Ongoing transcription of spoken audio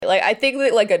Like, I think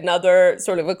that, like, another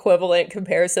sort of equivalent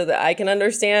comparison that I can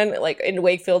understand, like, in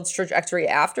Wakefield's trajectory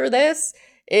after this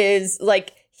is,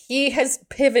 like, he has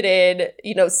pivoted,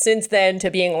 you know, since then to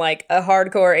being, like, a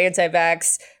hardcore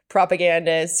anti-vax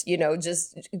propagandist, you know,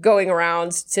 just going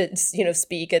around to, you know,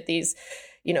 speak at these,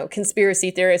 you know, conspiracy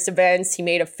theorist events. He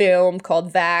made a film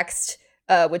called Vaxxed,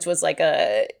 which was, like,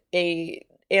 a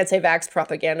anti-vax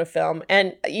propaganda film.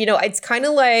 And, you know, it's kind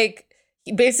of like,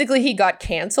 basically he got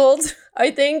canceled, I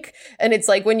think. And it's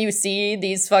like when you see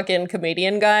these fucking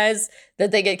comedian guys that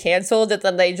they get canceled, and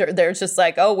then they're just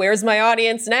like, oh, where's my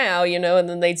audience now, you know? And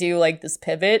then they do like this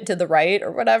pivot to the right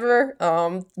or whatever,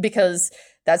 because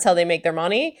that's how they make their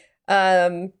money.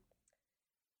 You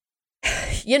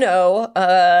know,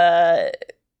 yeah,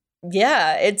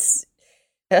 it's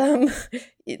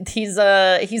he's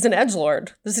an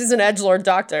edgelord. This is an edgelord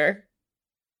doctor.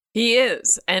 He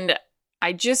is, and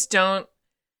I just don't.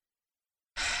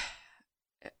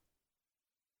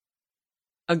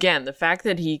 Again, the fact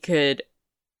that he could.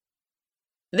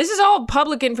 This is all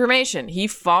public information. He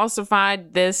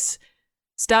falsified this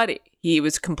study. He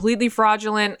was completely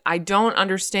fraudulent. I don't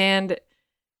understand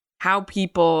how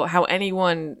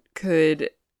anyone could,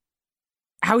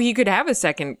 how he could have a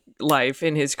second life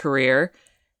in his career.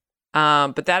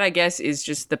 But that, I guess, is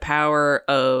just the power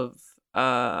of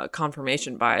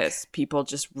confirmation bias. People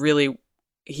just really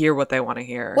hear what they want to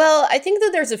hear. Well, I think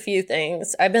that there's a few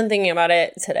things. I've been thinking about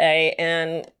it today,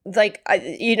 and like,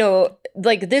 you know,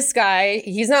 like this guy,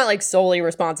 he's not like solely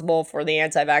responsible for the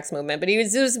anti-vax movement, but he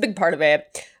was a big part of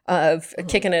it, of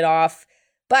kicking it off.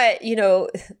 But, you know,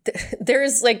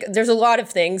 there's a lot of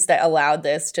things that allowed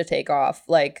this to take off.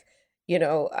 Like, you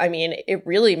know, I mean, it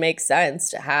really makes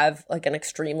sense to have like an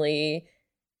extremely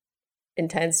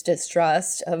intense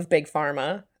distrust of big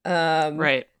pharma.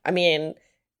 Right. I mean,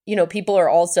 you know, people are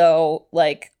also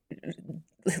like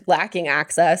lacking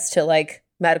access to like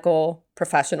medical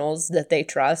professionals that they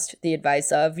trust the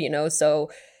advice of, you know,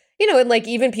 so, you know, and like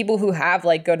even people who have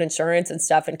like good insurance and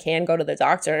stuff and can go to the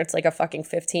doctor, it's like a fucking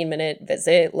 15-minute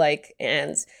visit. Like,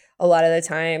 and a lot of the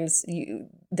times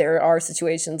there are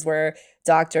situations where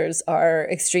doctors are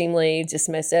extremely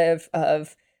dismissive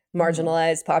of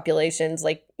marginalized populations,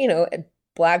 like, you know,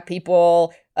 Black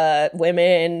people,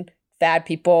 women, fat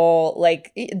people.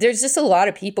 Like, there's just a lot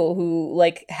of people who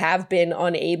like have been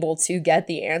unable to get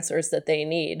the answers that they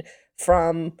need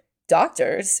from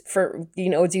doctors for, you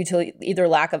know, due to either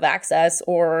lack of access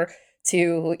or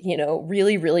to, you know,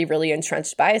 really, really, really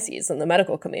entrenched biases in the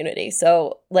medical community.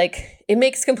 So like, it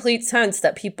makes complete sense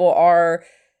that people are,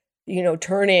 you know,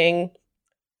 turning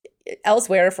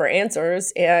elsewhere for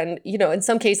answers. And, you know, in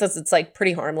some cases it's like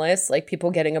pretty harmless, like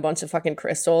people getting a bunch of fucking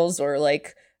crystals or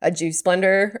like a juice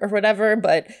blender or whatever.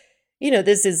 But, you know,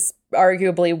 this is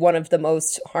arguably one of the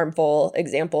most harmful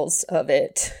examples of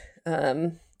it.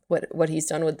 What he's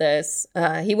done with this.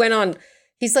 He went on,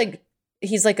 he's doing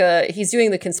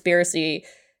the conspiracy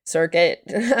circuit.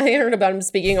 I heard about him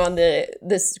speaking on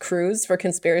this cruise for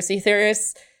conspiracy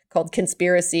theorists called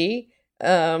Conspiracy.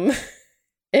 And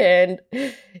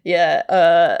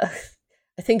yeah,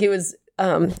 I think it was,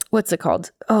 what's it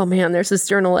called? Oh man, there's this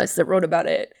journalist that wrote about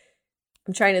it.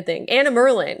 I'm trying to think. Anna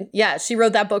Merlin. Yeah, she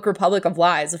wrote that book, Republic of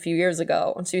Lies, a few years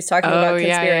ago. And she was talking about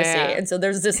conspiracy. Yeah. And so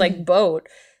there's this like boat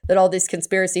that all these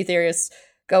conspiracy theorists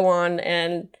go on.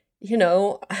 And, you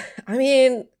know, I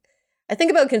mean, I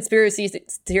think about conspiracy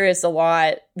theorists a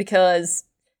lot because,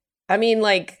 I mean,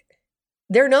 like,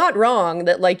 they're not wrong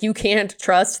that, like, you can't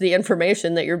trust the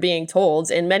information that you're being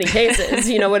told in many cases.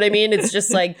 You know what I mean? It's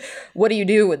just like, what do you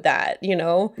do with that, you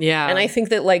know? Yeah. And I think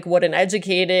that, like, what an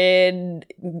educated,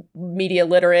 media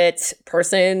literate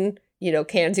person, you know,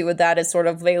 can do with that is sort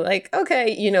of like,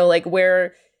 okay, you know, like,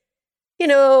 where, you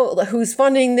know, who's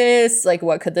funding this? Like,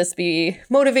 what could this be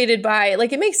motivated by?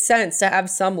 Like, it makes sense to have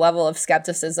some level of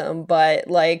skepticism, but,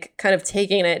 like, kind of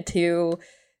taking it to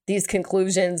these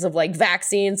conclusions of like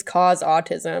vaccines cause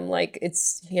autism, like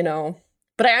it's, you know,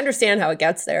 but I understand how it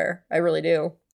gets there. I really do.